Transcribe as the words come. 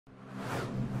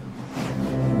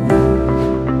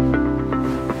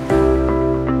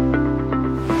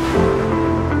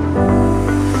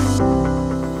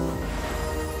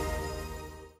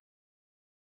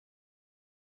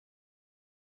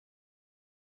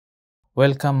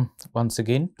Welcome once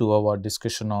again to our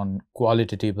discussion on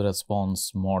qualitative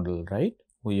response model, right?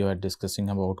 We are discussing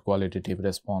about qualitative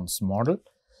response model,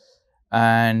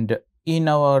 and in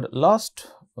our last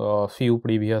few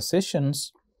previous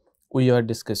sessions, we are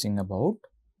discussing about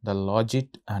the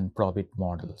Logit and Probit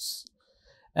models.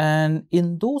 And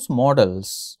in those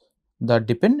models, the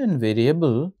dependent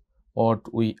variable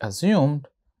what we assumed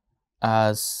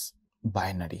as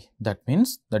binary. That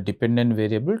means the dependent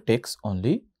variable takes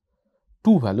only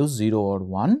two values 0 or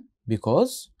 1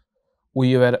 because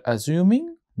we were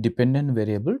assuming dependent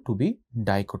variable to be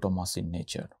dichotomous in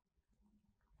nature.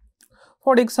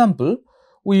 For example,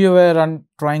 we were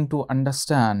trying to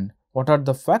understand what are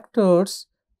the factors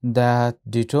that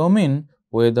determine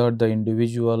whether the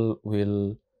individual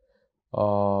will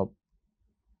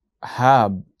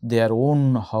have their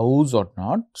own house or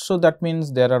not. So, that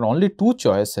means there are only two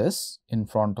choices in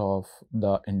front of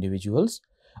the individuals,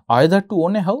 either to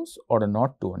own a house or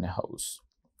not to own a house.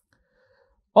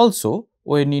 Also,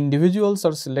 when individuals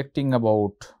are selecting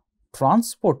about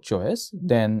transport choice,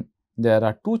 then there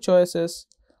are two choices,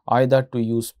 either to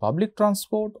use public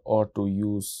transport or to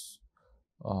use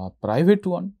private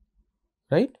one,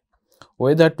 right?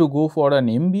 Whether to go for an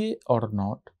MBA or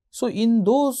not. So, in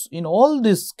all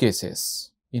these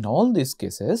cases,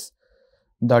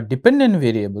 the dependent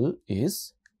variable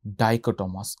is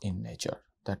dichotomous in nature.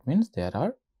 That means there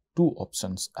are two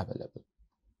options available.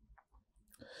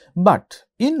 But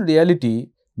in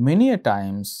reality, many a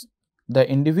times the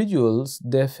individuals,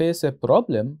 they face a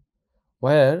problem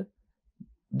where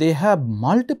they have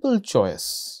multiple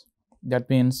choice. That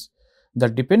means the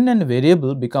dependent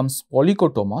variable becomes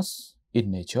polychotomous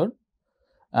in nature,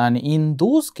 and in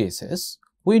those cases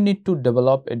we need to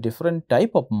develop a different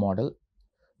type of model,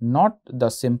 not the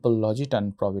simple Logit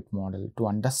and Probit model, to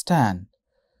understand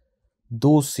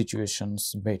those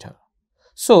situations better.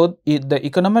 So, the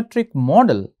econometric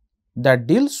model that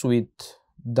deals with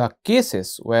the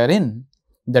cases wherein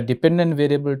the dependent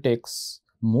variable takes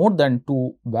more than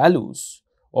two values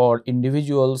or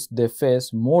individuals they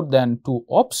face more than two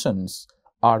options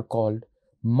are called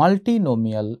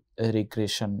multinomial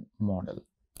regression model.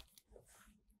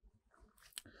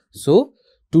 So,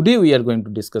 today we are going to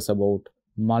discuss about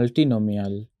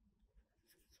multinomial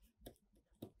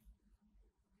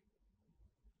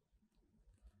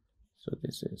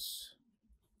this is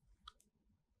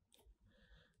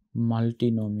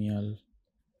multinomial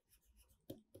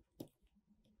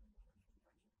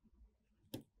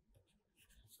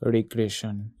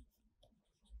regression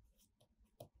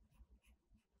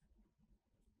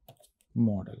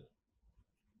model.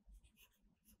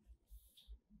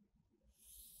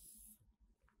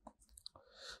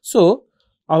 So,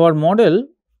 our model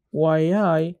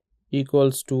yi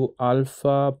equals to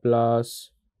alpha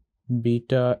plus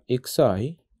beta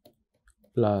xi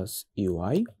plus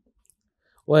ui,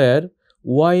 where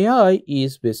yi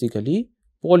is basically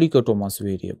polychotomous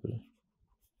variable.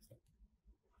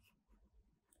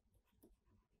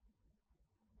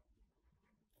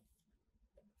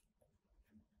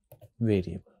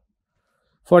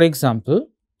 For example,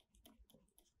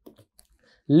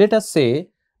 let us say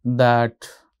that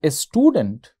a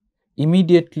student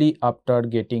immediately after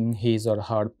getting his or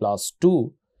her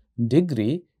 +2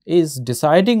 degree is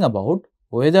deciding about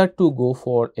whether to go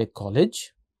for a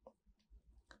college,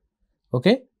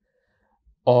 okay,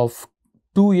 of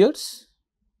 2 years,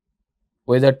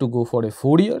 whether to go for a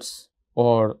 4 years,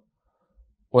 or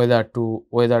whether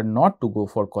not to go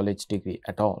for college degree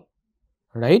at all,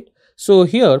 right? So,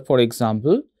 here for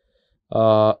example,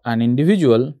 an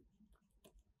individual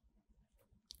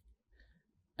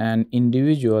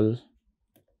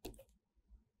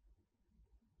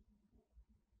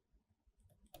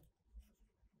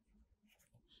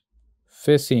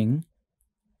facing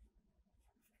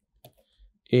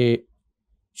a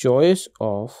choice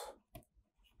of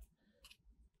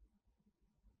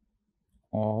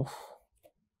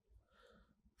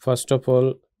first of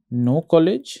all no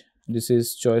college, this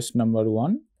is choice number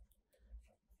 1,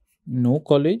 no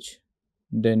college,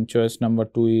 then choice number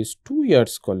 2 is 2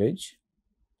 years college,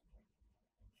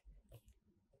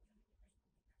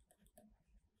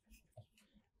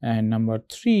 and number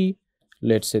 3,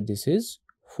 let's say this is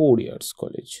 4 years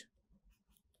college.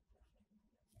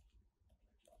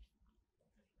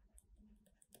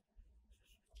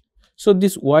 So,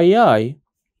 this yi,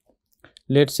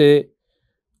 let's say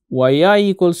yi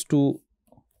equals to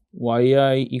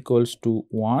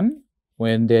 1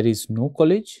 when there is no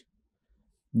college,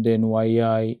 then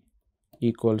yi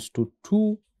equals to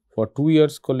 2 for 2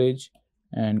 years college,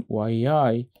 and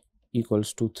yi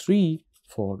equals to 3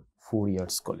 for 4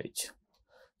 years college.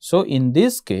 So, in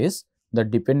this case the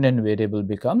dependent variable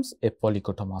becomes a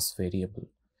polycotomous variable.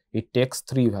 It takes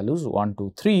 3 values 1,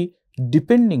 2, 3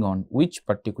 depending on which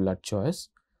particular choice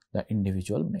the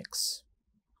individual makes.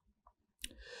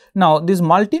 Now, this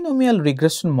multinomial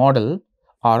regression model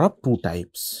are of 2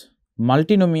 types.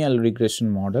 Multinomial regression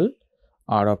model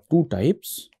are of 2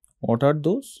 types. What are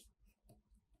those?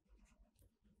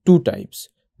 2 types.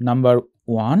 Number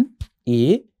 1,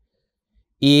 A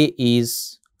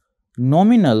is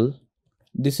nominal.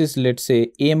 This is, let us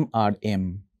say,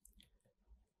 MRM,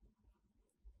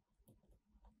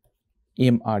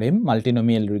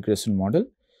 multinomial regression model.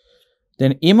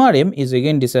 Then MRM is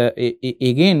again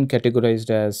categorized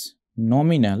as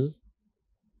nominal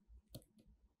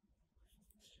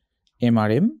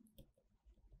MRM,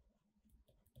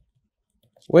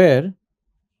 where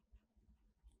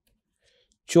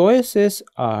choices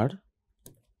are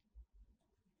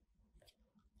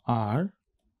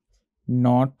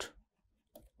not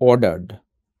ordered.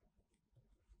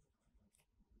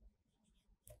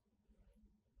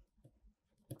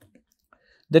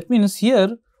 That means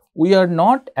here we are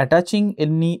not attaching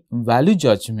any value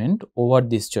judgment over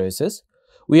these choices.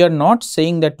 We are not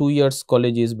saying that 2 years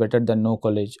college is better than no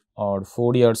college or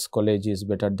 4 years college is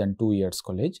better than 2 years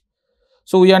college.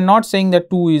 So, we are not saying that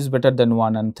 2 is better than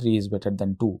 1 and 3 is better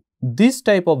than 2. This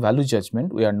type of value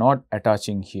judgment we are not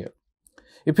attaching here.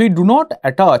 If we do not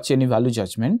attach any value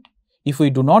judgment, if we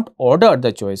do not order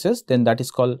the choices, then that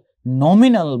is called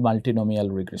nominal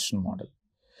multinomial regression model.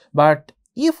 But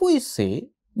if we say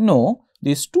no,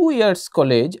 this 2 years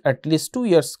college, at least 2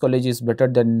 years college is better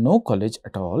than no college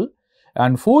at all,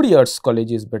 and 4 years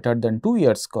college is better than 2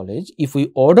 years college, if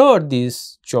we order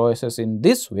these choices in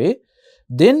this way,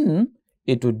 then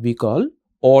it would be called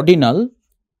ordinal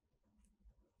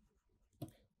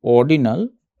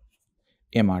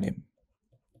MRM,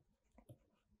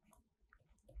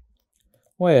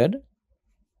 where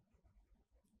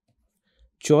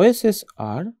choices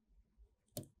are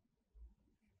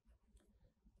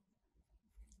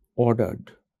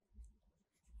ordered.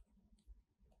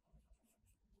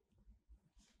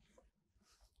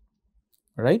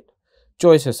 Right?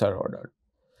 Choices are ordered.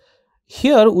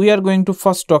 Here we are going to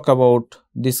first talk about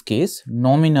this case,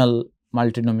 nominal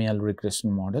multinomial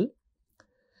regression model.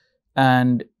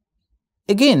 And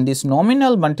again, this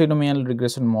nominal multinomial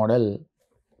regression model,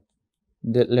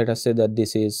 let us say that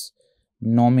this is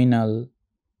nominal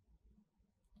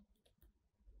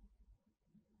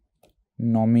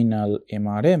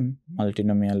MRM,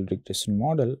 multinomial regression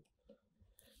model,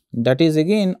 that is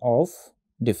again of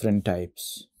different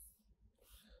types.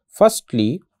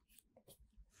 Firstly,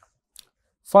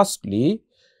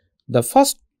 the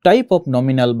first type of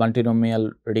nominal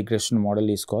multinomial regression model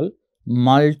is called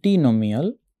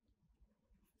multinomial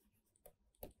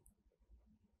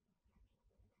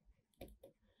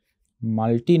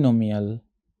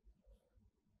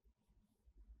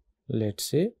let us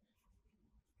say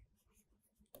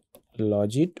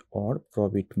Logit or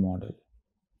Probit model.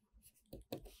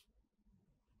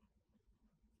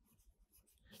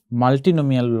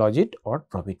 Multinomial Logit or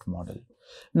Probit model.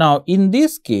 Now, in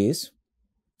this case,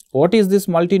 what is this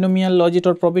multinomial Logit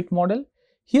or Probit model?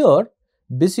 Here,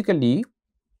 basically,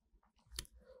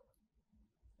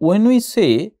 when we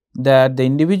say that the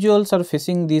individuals are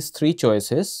facing these 3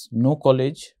 choices, no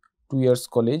college, 2 years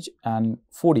college and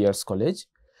 4 years college,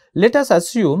 let us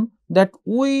assume that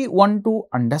we want to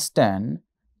understand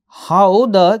how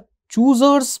the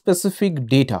chooser specific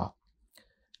data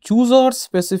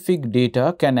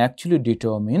can actually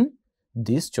determine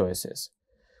these choices.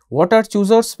 What are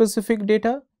chooser specific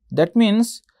data? That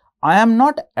means I am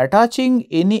not attaching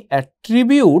any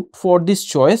attribute for these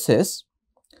choices.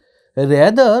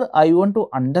 Rather, I want to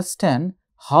understand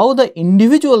how the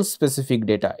individual specific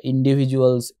data,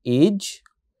 individual's age,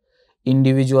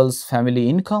 individual's family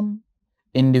income,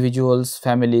 individual's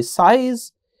family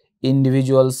size,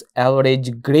 individual's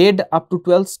average grade up to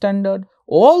 12th standard,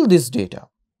 all this data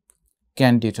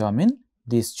can determine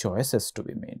these choices to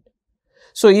be made.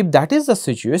 So, if that is the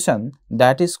situation,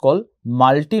 that is called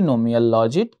multinomial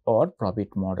Logit or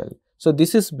Probit model. So,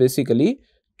 this is basically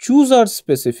chooser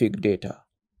specific data.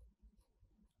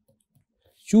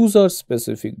 Chooser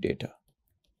specific data.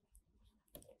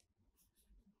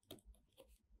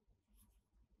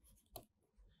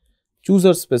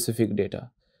 Chooser specific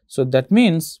data. So, that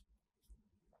means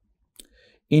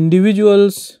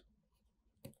individuals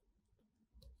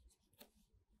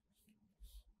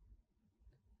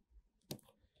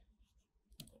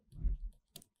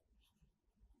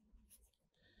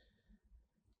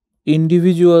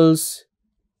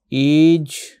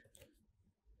age,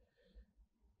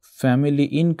 family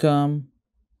income,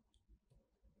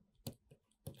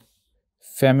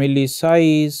 family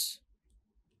size,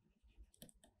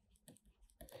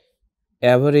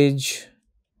 average,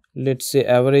 let's say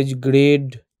average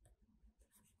grade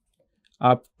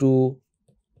up to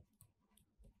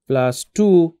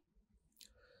 +2,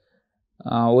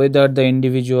 whether the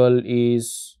individual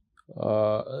is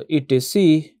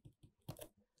etc.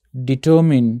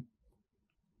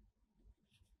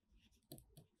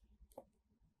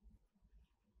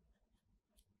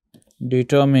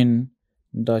 determine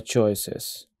the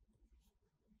choices.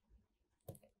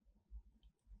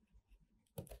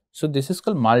 So this is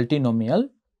called multinomial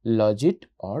Logit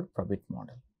or Probit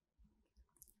model,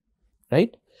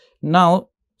 right? Now,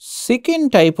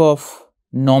 second type of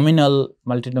nominal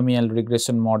multinomial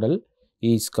regression model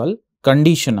is called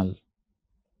conditional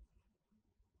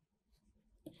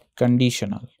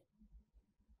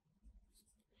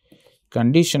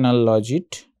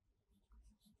Logit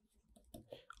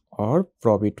or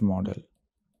Probit model.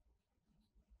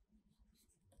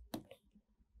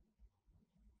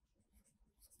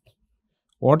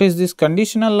 What is this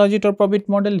conditional Logit or Probit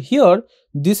model? Here,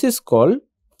 this is called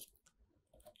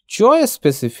choice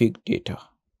specific data.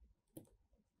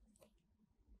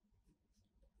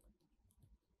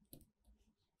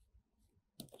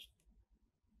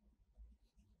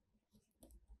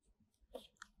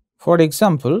 For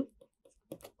example,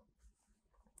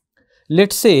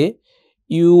 let's say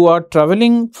you are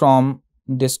traveling from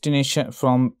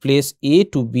place A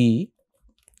to B,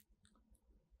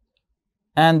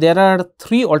 and there are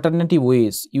 3 alternative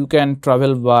ways. You can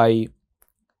travel by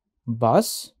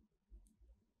bus,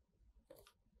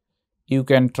 you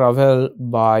can travel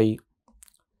by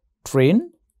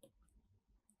train,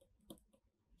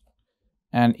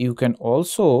 and you can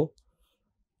also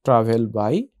travel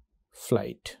by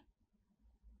flight,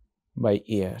 by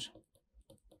air.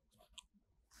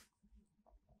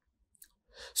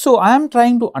 So, I am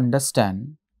trying to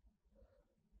understand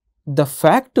the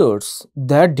factors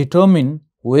that determine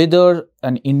whether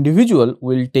an individual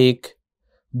will take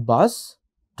bus,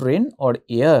 train or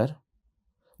air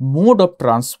mode of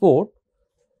transport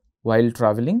while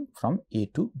traveling from A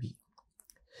to B.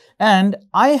 And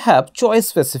I have choice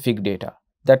specific data.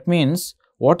 That means,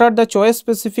 what are the choice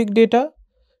specific data?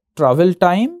 Travel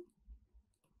time,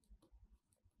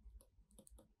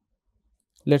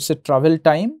 let's say travel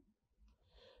time,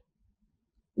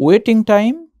 waiting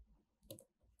time,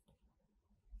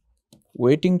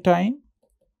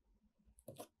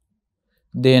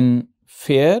 then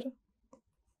fare,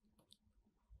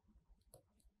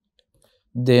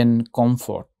 then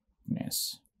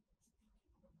comfortness.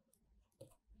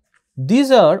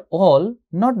 These are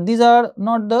not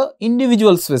the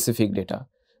individual specific data,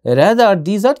 rather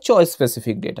these are choice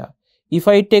specific data. If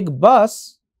I take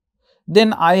bus,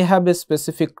 then I have a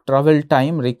specific travel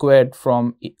time required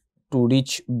to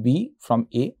reach B from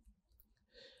A.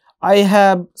 I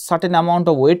have certain amount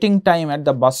of waiting time at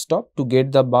the bus stop to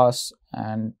get the bus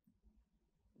and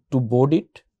to board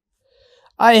it.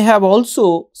 I have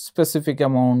also specific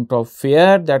amount of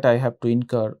fare that I have to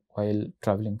incur while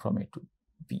traveling from A to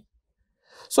B.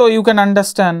 So, you can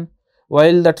understand,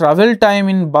 while the travel time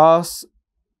in bus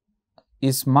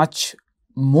is much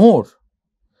more,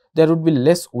 there would be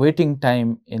less waiting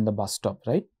time in the bus stop,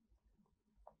 right?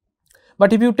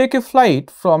 But if you take a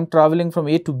flight from traveling from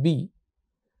A to B,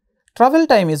 travel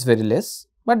time is very less,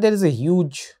 but there is a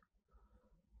huge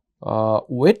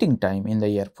waiting time in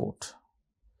the airport.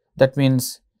 That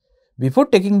means, before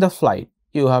taking the flight,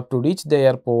 you have to reach the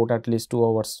airport at least 2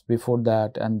 hours before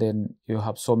that, and then you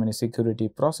have so many security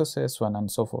processes, so on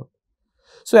and so forth.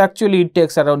 So, actually it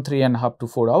takes around 3.5 to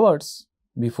 4 hours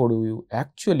before you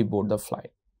actually board the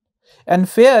flight. And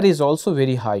fare is also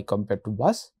very high compared to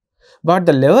bus, but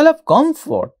the level of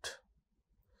comfort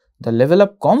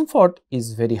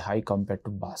is very high compared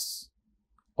to bus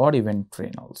or even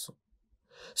train also.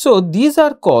 So, these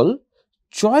are called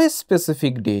choice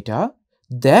specific data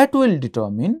that will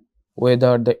determine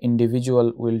whether the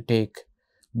individual will take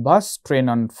bus, train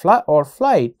or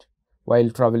flight while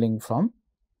traveling from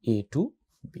A to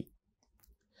B.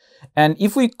 And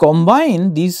if we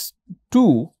combine these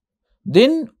two,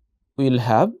 then we will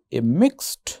have a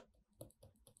mixed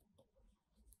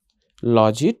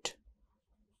Logit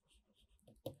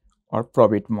or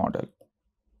Probit model.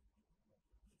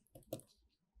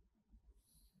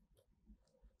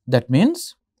 That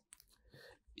means,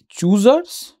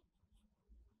 choosers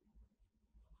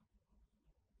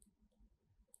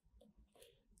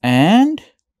and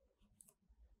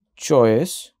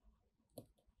choice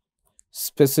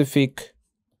specific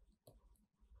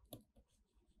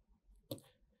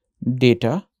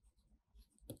data.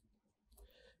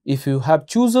 If you have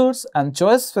choosers and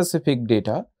choice specific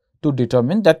data, to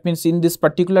determine. That means, in this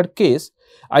particular case,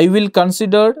 I will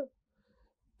consider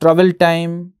travel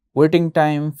time, waiting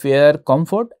time, fare,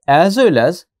 comfort, as well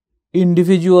as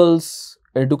individual's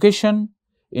education,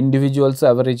 individual's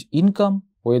average income,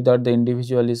 whether the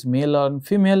individual is male or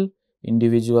female,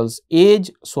 individual's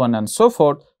age, so on and so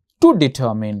forth, to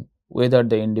determine whether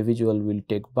the individual will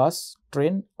take bus,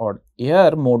 train or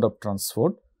air mode of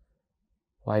transport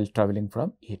while traveling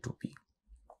from A to B.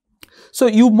 So,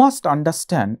 you must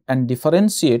understand and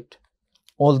differentiate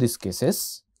all these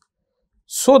cases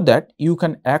so that you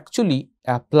can actually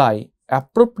apply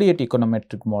appropriate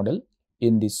econometric model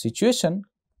in this situation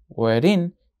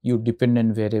wherein your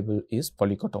dependent variable is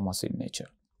polycotomous in nature.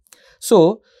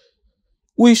 So,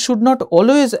 we should not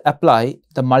always apply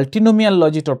the multinomial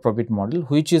logit or probit model,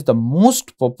 which is the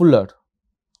most popular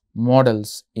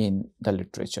models in the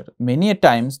literature. Many a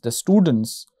times the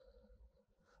students,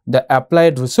 the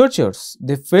applied researchers,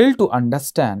 they fail to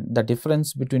understand the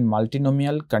difference between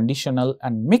multinomial, conditional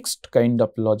and mixed kind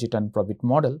of logit and probit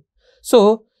model.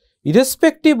 So,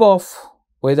 irrespective of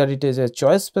whether it is a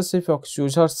choice specific or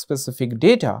user specific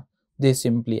data, they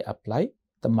simply apply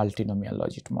the multinomial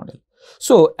logit model.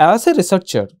 So, as a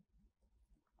researcher,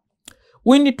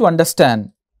 we need to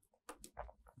understand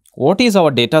what is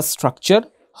our data structure,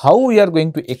 how we are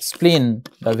going to explain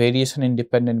the variation in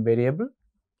dependent variable,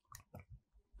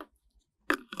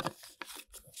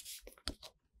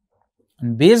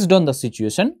 and based on the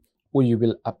situation, we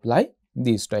will apply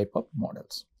these type of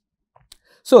models.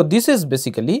 So, this is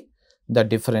basically the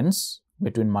difference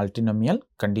between multinomial,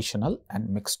 conditional and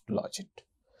mixed logit.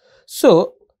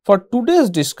 So, for today's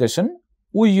discussion,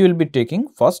 we will be taking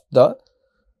first the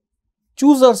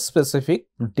chooser specific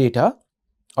data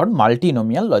or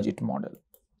multinomial logit model.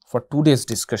 For today's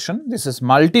discussion, this is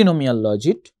multinomial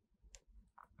logit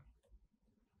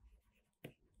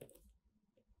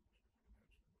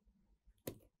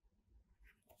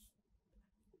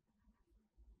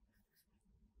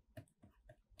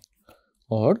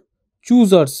or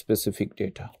chooser specific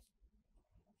data.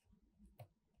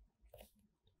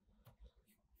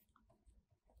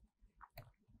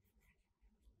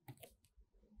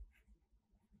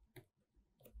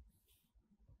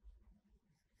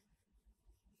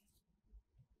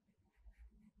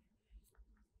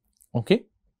 Okay.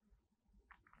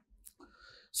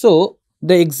 So,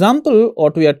 the example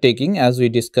what we are taking, as we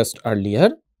discussed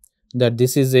earlier, that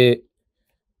this is a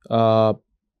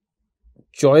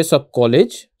choice of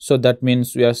college. So, that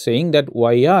means we are saying that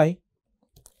yi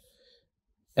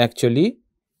actually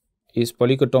is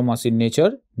polycotomous in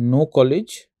nature, no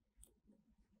college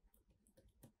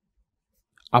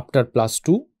after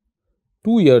 +2,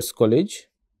 2 years college,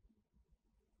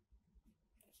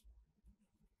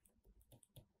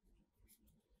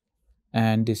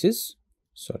 and this is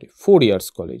 4 years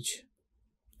college.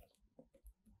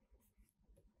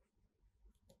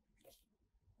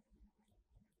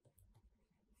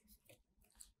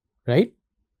 Right.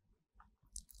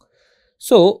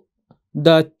 So,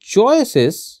 the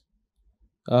choices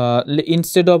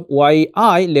instead of yi,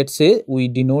 let us say we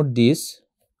denote this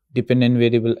dependent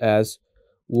variable as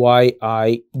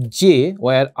yij,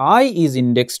 where I is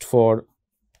indexed for,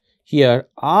 here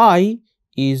I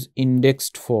is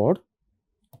indexed for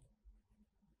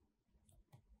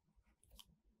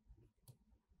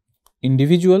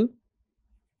individual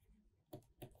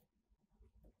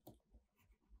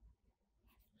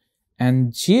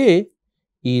and j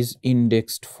is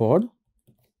indexed for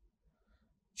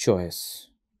choice.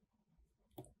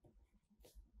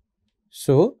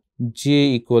 So,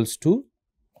 j equals to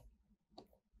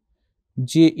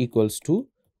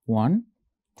 1,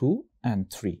 2 and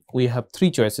 3. We have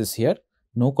 3 choices here: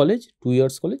 no college, 2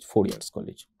 years college, 4 years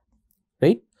college,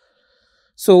 right.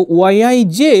 So,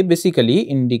 yij basically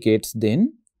indicates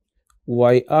then,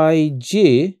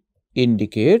 yij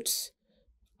indicates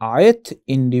ith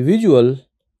individual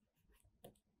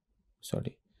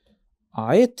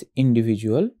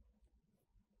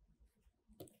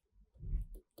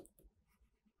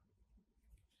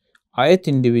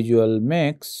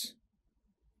makes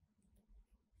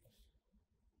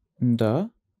the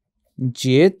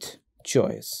jth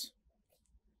choice.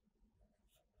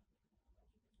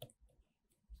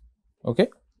 Okay,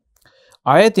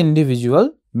 ith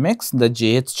individual makes the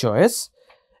jth choice,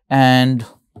 and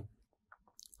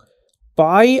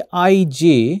pi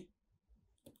ij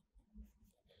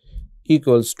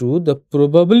equals to the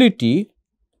probability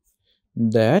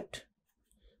that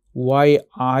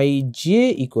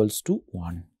yij equals to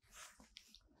 1.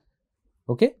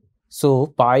 Okay. So,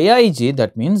 pi ij,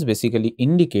 that means basically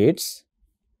indicates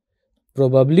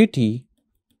probability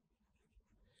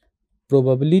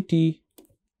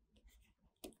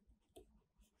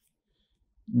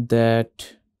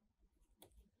that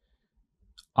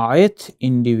ith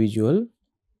individual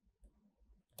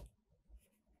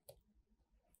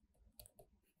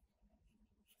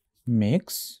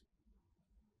makes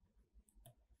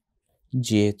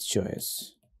jth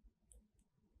choice.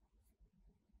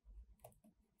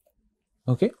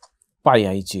 Okay, pi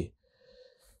ij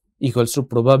equals to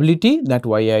probability that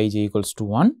yi(j) equals to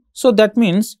 1. So, that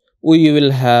means we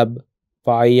will have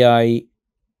pi I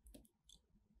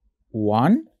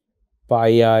 1,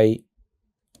 pi I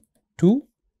 2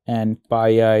 and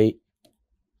pi I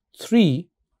 3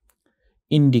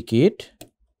 indicate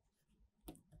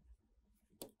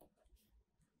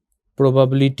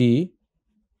probability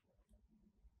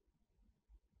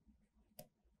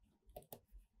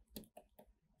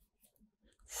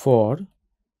for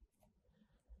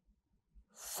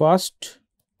first,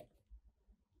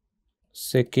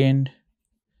 second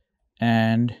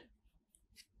and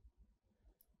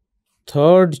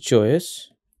third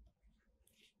choice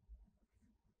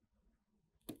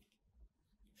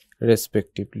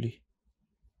respectively.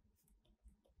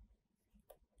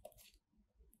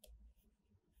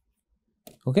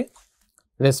 Okay,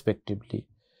 respectively.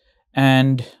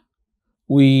 And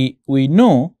we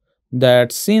know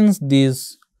that since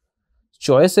these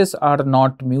choices are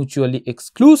not mutually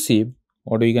exclusive,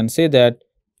 or we can say that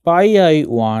pi I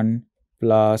 1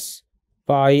 plus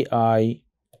pi I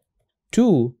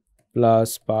 2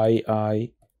 plus pi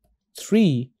I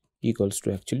 3 equals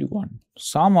to actually 1.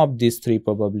 Sum of these three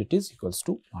probabilities equals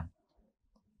to 1,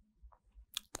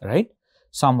 right?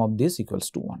 Sum of this equals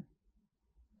to 1.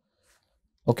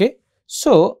 Okay.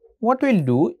 So, what we will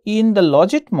do in the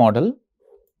Logit model,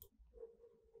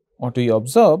 what we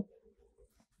observe,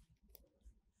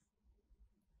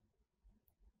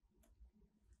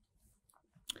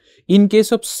 in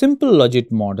case of simple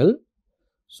Logit model,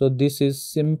 so this is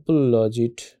simple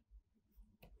Logit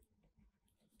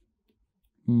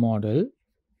model,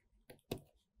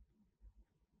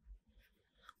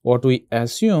 what we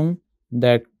assume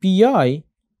that pi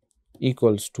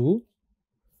equals to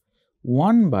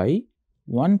 1 by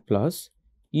 1 plus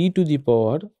e to the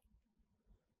power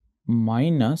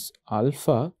minus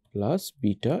alpha plus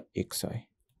beta xi,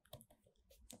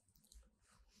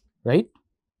 right.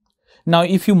 Now,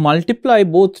 if you multiply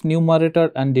both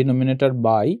numerator and denominator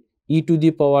by e to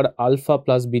the power alpha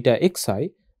plus beta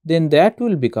xi, then that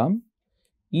will become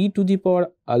e to the power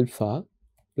alpha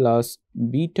plus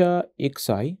beta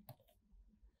xi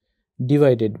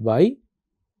divided by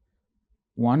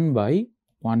 1 by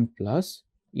 1 plus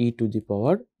e to the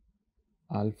power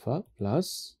alpha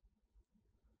plus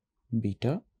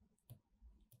beta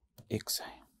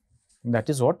xi. That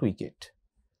is what we get.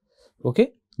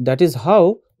 Okay, that is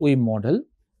how we model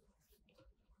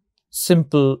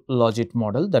simple Logit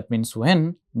model. That means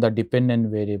when the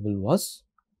dependent variable was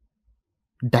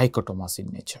dichotomous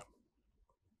in nature.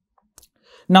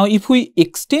 Now, if we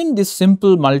extend this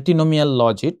simple multinomial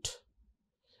Logit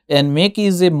and make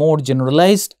it a more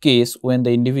generalized case when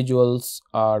the individuals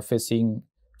are facing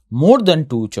more than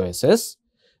two choices,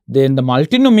 then the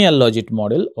multinomial Logit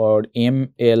model or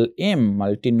MLM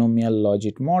multinomial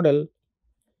Logit model,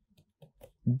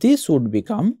 this would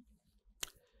become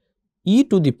e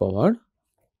to the power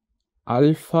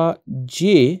alpha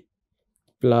j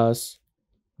plus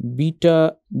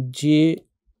beta j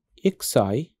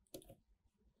xi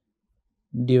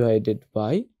divided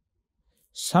by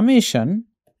summation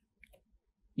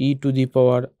e to the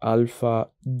power alpha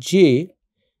j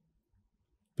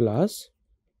plus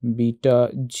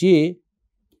beta j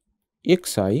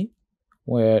xi,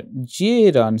 where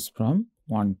j runs from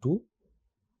 1 to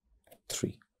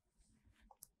 3.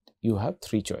 You have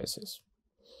three choices.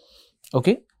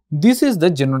 Okay, this is the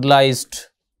generalized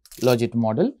Logit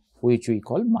model, which we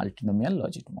call multinomial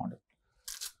Logit model.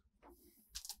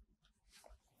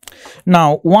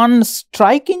 Now, one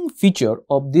striking feature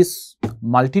of this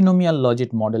multinomial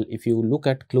Logit model, if you look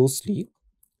at closely,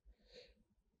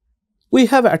 we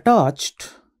have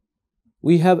attached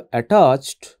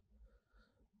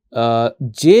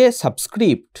j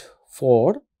subscript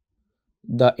for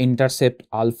the intercept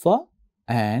alpha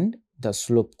and the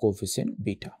slope coefficient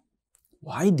beta.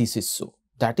 Why this is so?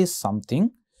 That is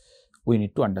something we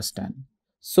need to understand.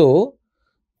 So,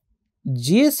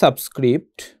 j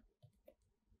subscript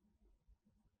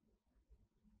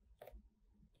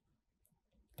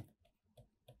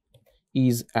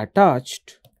is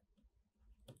attached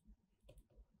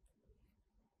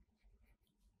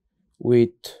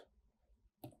with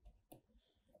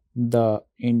the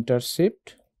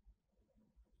intercept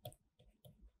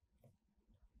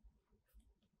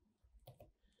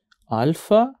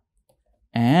alpha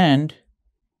and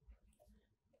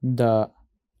the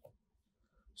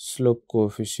slope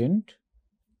coefficient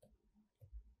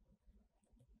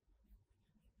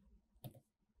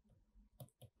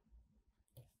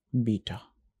beta.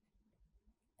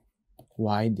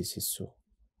 Why this is so?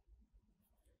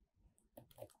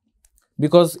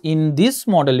 Because in this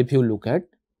model, if you look at,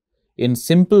 in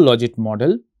simple Logit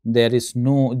model, there is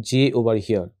no j over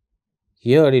here.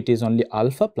 Here it is only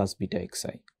alpha plus beta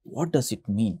xi. What does it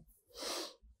mean?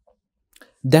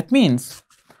 That means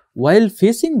while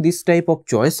facing this type of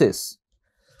choices,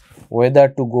 whether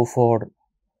to go for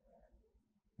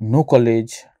no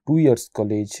college, 2 years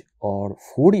college or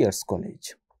 4 years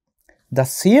college, the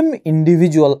same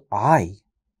individual I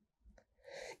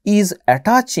is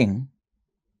attaching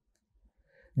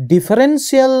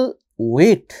differential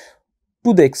weight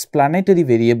to the explanatory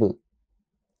variable.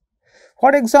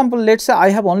 For example, let us say I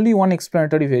have only one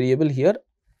explanatory variable here,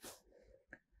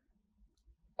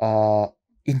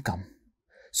 income.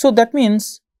 So that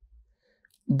means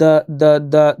the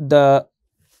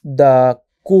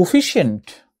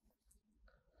coefficient,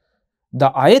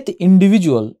 the ith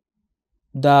individual,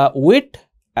 the weight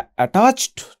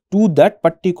attached to that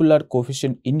particular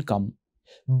coefficient income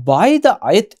by the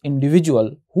ith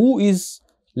individual who is,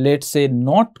 let us say,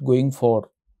 not going for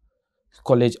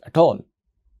college at all,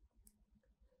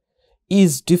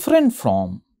 is different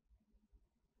from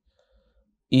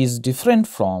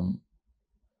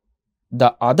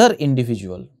the other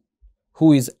individual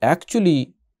who is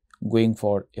actually going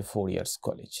for a 4 years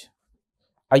college.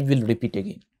 I will repeat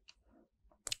again.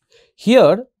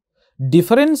 Here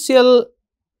differential,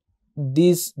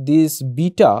 this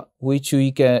beta, which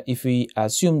we can, if we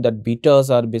assume that betas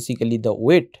are basically the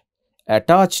weight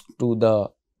attached to the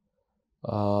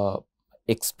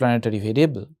explanatory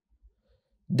variable,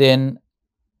 then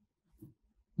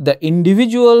the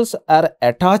individuals are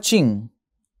attaching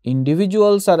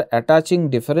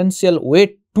differential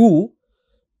weight to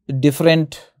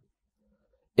different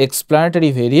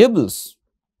explanatory variables,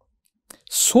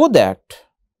 so that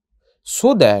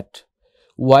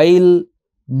while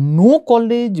no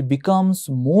college becomes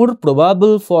more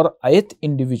probable for ith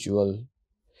individual,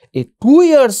 a 2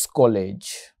 years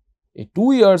college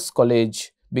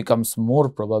becomes more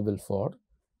probable for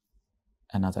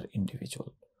another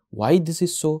individual. Why this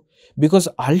is so? Because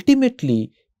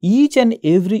ultimately each and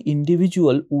every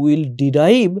individual will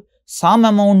derive some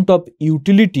amount of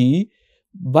utility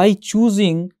by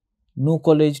choosing no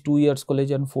college, 2 years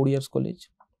college and 4 years college.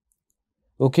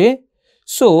 Okay.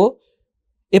 So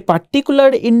a particular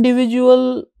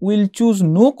individual will choose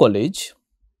no college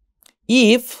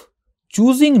if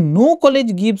choosing no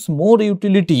college gives more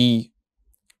utility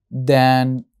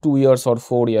than 2 years or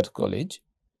 4 years college,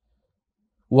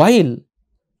 while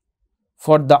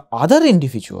for the other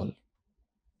individual,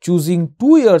 choosing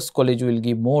 2 years college will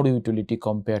give more utility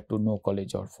compared to no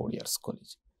college or 4 years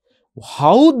college.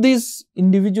 How these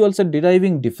individuals are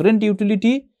deriving different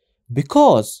utility?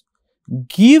 Because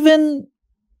given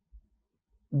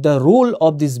the role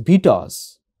of these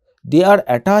betas, they are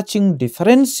attaching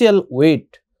differential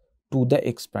weight to the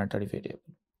explanatory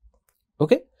variable.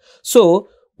 Okay. So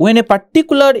when a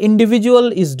particular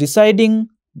individual is deciding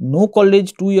no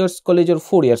college, 2 years college or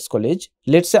 4 years college,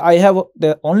 let us say I have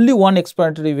the only one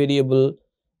explanatory variable,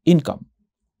 income,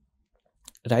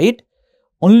 right?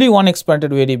 Only one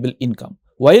explanatory variable, income.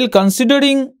 While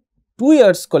considering 2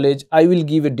 years college, I will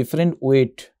give a different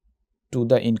weight to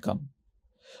the income.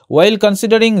 While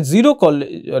considering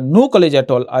no college at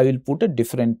all, I will put a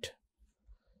different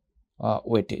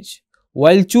weightage.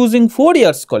 While choosing 4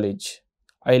 years college,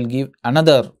 I will give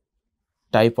another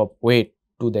type of weight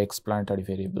to the explanatory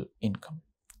variable, income.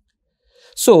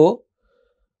 So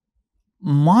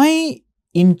my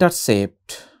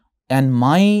intercept and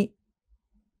my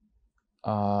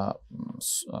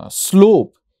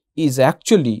slope is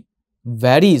actually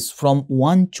varies from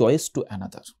one choice to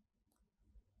another.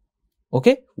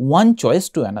 Okay, one choice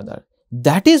to another.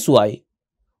 That is why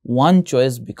one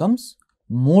choice becomes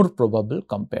more probable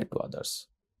compared to others,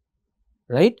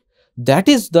 right? That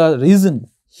is the reason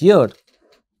here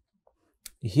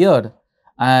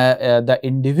the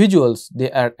individuals,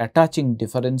 they are attaching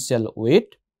differential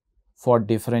weight for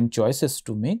different choices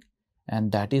to make,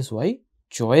 and that is why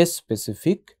choice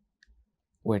specific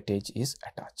weightage is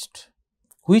attached.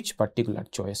 Which particular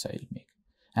choice I will make,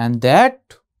 and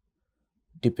that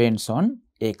depends on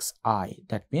xi.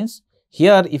 That means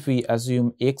here if we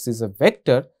assume x is a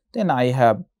vector, then I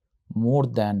have more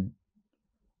than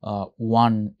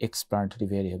one explanatory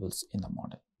variables in the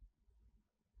model.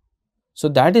 So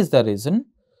that is the reason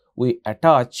we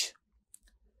attach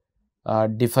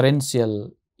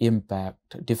differential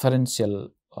impact,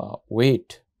 differential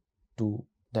weight to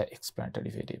the explanatory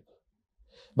variable.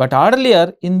 But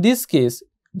earlier in this case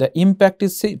the impact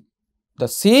is same. The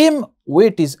same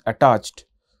weight is attached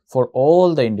for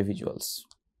all the individuals.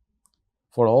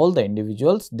 For all the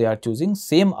individuals, they are choosing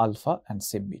same alpha and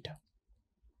same beta.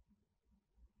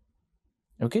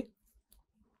 Okay.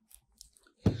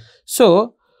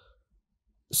 So,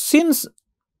 since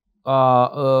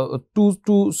that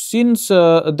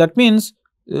means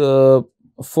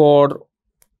for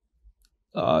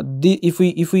if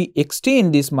we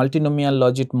extend this multinomial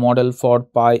logit model for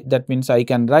pi, that means I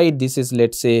can write this is,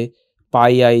 let's say,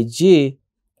 pi ij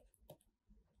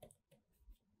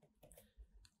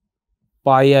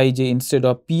instead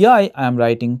of pi, I am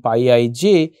writing pi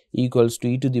ij equals to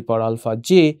e to the power alpha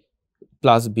j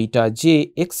plus beta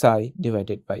j xi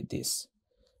divided by this.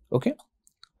 Okay.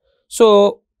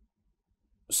 So,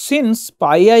 since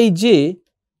pi ij,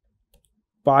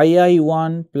 pi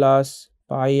i1 plus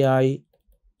pi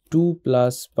i2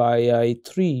 plus pi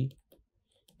i3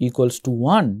 equals to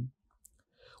 1,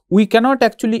 we cannot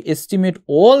actually estimate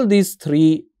all these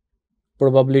three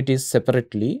probabilities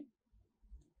separately,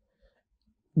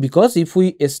 because if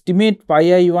we estimate pi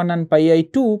i1 and pi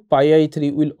i2, pi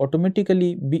i3 will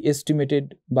automatically be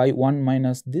estimated by 1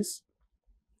 minus this.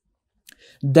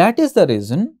 That is the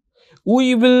reason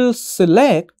we will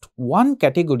select one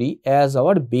category as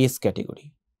our base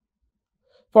category.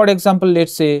 For example,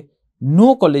 let's say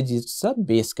no college is a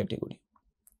base category.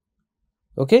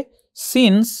 Okay,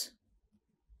 since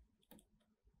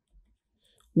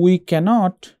we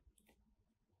cannot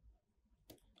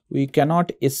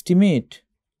estimate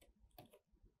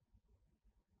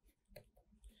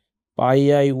pi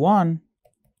i1,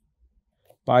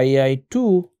 pi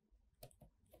i2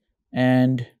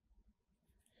 and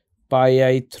pi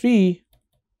i3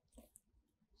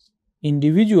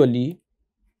 individually,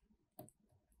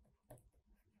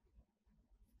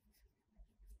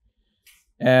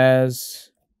 as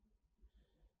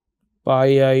pi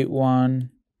i1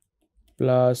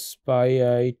 plus pi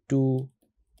i2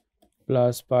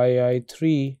 plus pi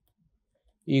i3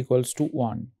 equals to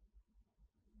 1.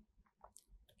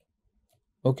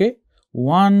 Okay,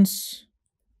 once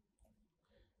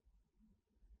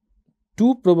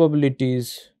two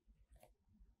probabilities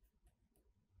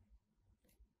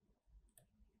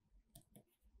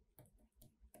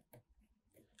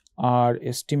are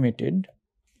estimated,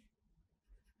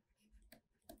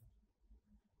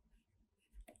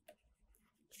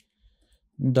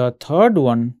 the third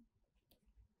one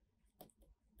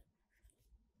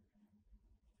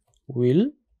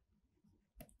will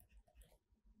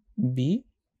be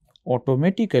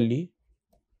automatically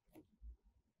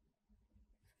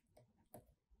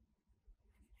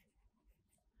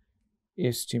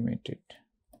estimated.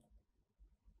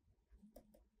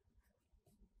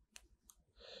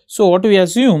 So, what we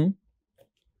assume?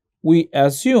 We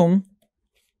assume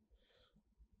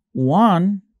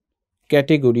one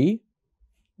category,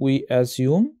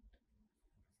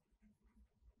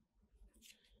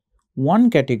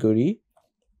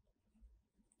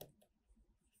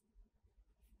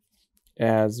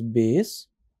 as base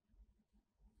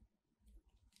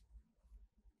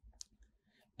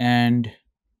and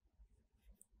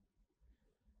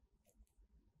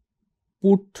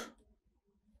put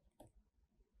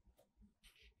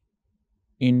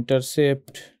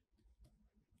intercept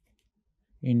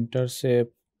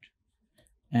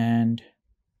and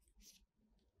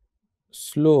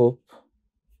slope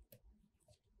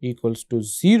equals to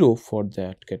 0 for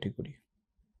that category.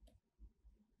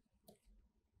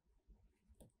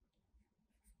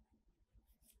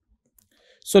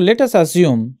 So, let's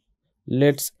assume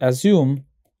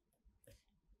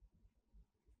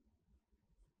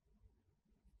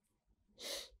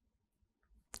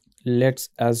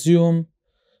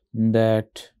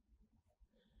that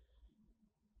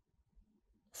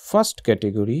first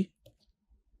category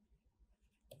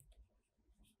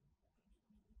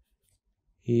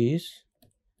is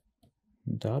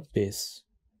the base.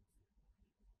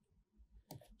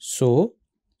 So,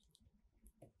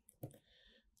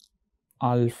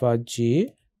 alpha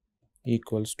j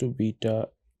equals to beta,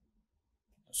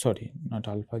 sorry, not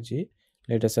alpha j,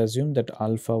 let us assume that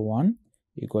alpha 1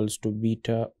 equals to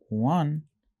beta 1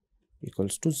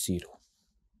 equals to 0.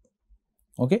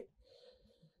 Okay,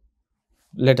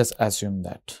 let us assume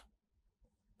that.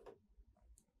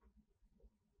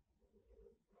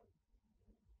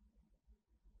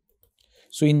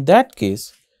 So, in that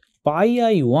case, pi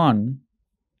i1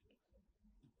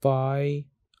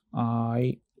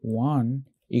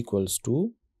 equals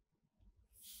to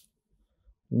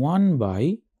 1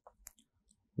 by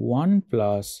 1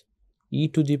 plus e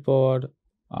to the power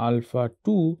alpha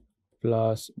 2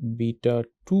 plus beta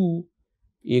 2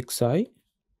 xi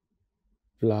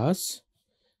plus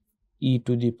e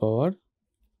to the power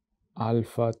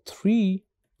alpha 3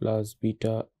 plus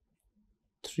beta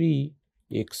 3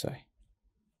 xi.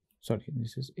 Sorry,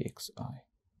 this is xi.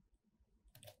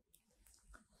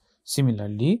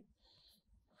 Similarly,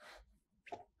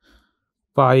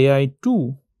 pi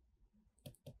I2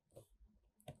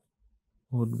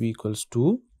 would be equals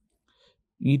to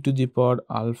e to the power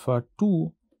alpha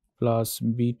 2 plus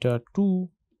beta 2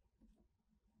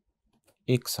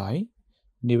 xi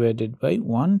divided by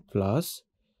 1 plus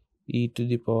e to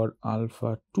the power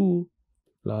alpha 2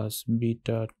 plus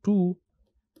beta 2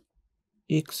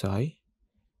 xi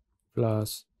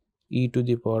plus e to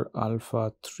the power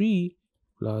alpha 3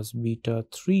 plus beta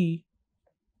 3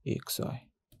 xi.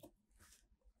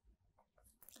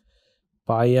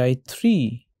 Pi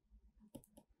I3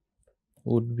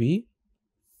 would be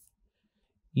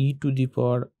e to the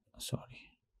power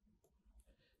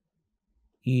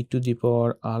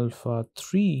alpha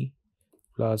 3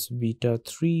 plus beta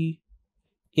 3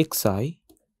 xi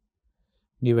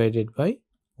divided by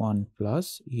 1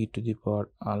 plus e to the power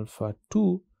alpha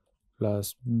 2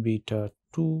 plus beta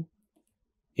 2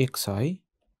 xi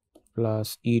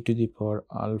plus e to the power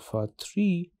alpha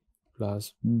 3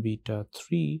 plus beta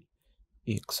 3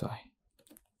 xi.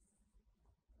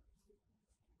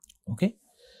 Okay.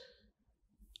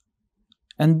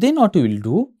 And then what we will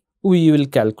do, we will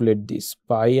calculate this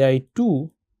pi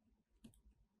I2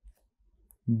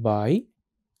 by,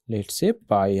 let's say,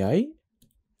 pi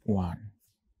I1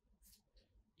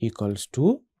 equals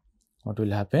to, what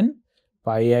will happen,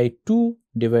 pi I2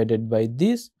 divided by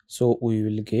this, so we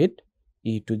will get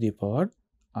e to the power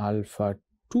alpha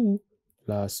 2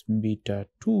 plus beta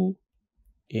 2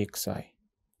 xi.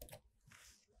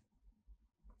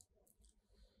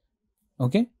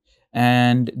 Okay,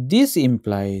 and this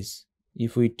implies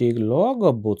if we take log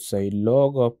of both sides,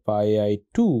 log of pi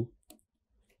I2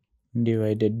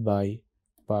 divided by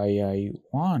pi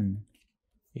I1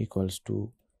 equals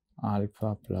to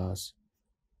alpha plus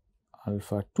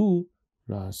alpha 2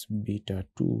 plus beta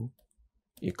 2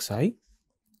 xi.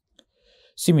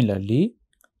 Similarly,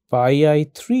 pi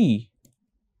I3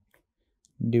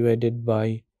 divided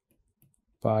by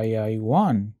pi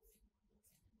I1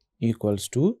 equals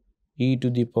to e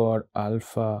to the power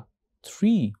alpha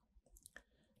 3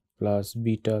 plus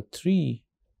beta 3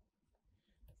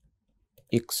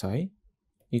 xi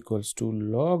equals to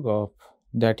log of,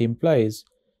 that implies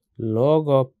log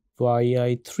of pi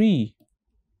I3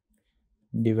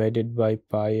 divided by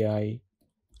pi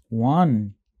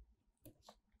I1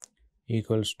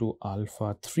 equals to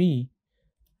alpha 3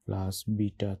 plus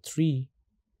beta 3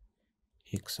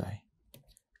 xi.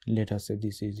 Let us say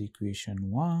this is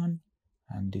equation 1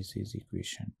 and this is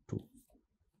equation 2.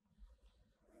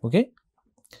 Okay.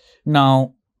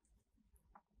 Now,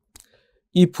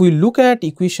 if we look at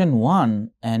equation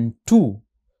 1 and 2,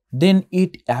 then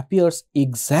it appears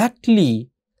exactly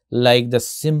like the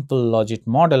simple Logit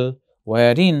model,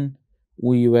 wherein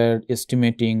we were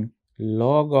estimating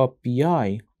log of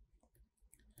pi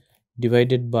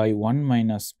divided by 1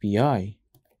 minus pi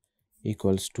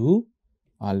equals to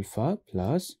alpha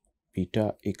plus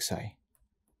beta xi.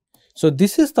 So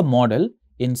this is the model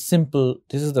in simple,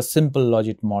 this is the simple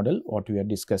Logit model what we are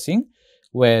discussing,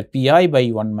 where pi by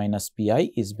 1 minus pi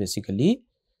is basically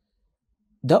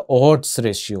the odds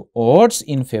ratio, odds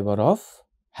in favor of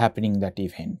happening that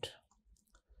event.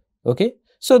 Okay.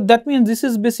 So that means this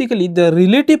is basically the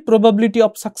relative probability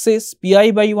of success,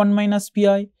 pi by 1 minus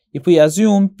pi. If we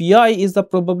assume pi is the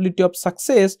probability of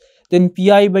success, then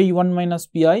pi by 1 minus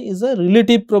pi is a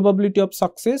relative probability of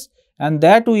success, and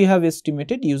that we have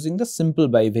estimated using the simple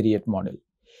bivariate model.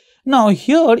 Now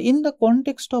here in the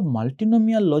context of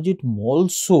multinomial Logit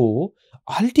also,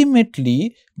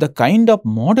 ultimately the kind of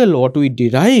model what we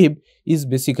derive is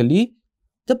basically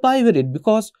the bivariate,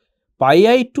 because pi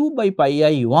I2 by pi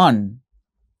I1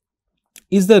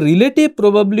 is the relative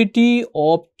probability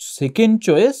of second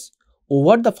choice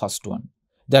over the first one.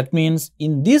 That means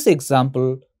in this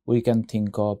example we can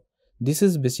think of, this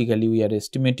is basically we are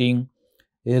estimating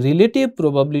a relative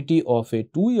probability of a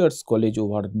 2 years college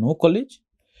over no college,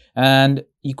 and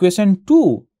equation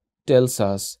 2 tells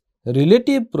us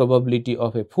relative probability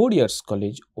of a 4 years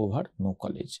college over no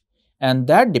college, and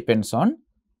that depends on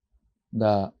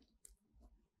the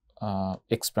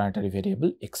explanatory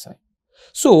variable xi.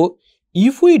 So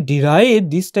if we derive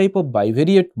this type of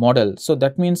bivariate model, so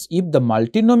that means if the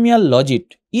multinomial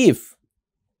Logit, if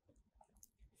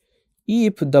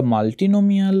the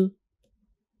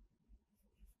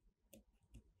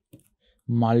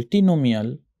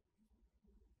multinomial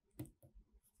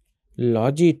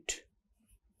Logit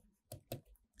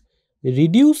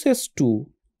reduces to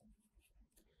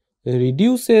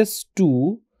reduces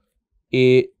to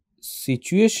a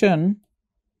situation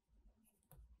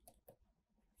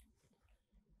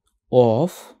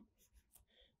of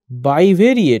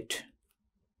bivariate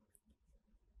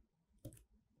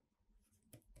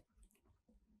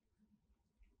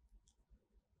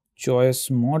choice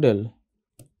model.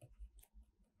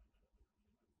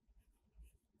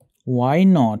 Why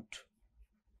not?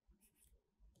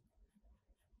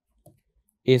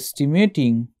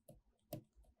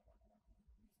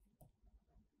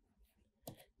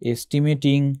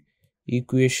 Estimating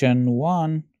equation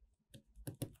 1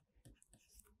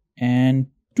 and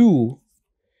 2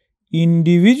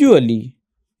 individually.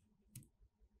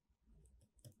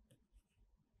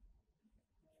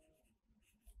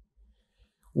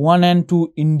 One and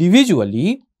two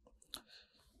individually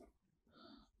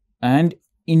and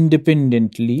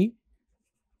independently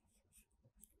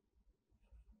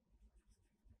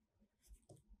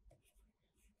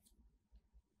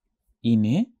in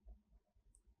a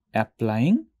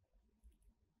applying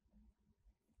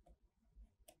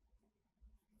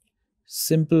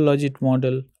simple Logit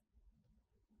model.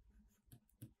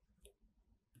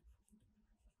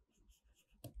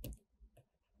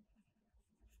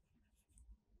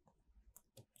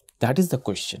 That is the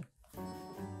question.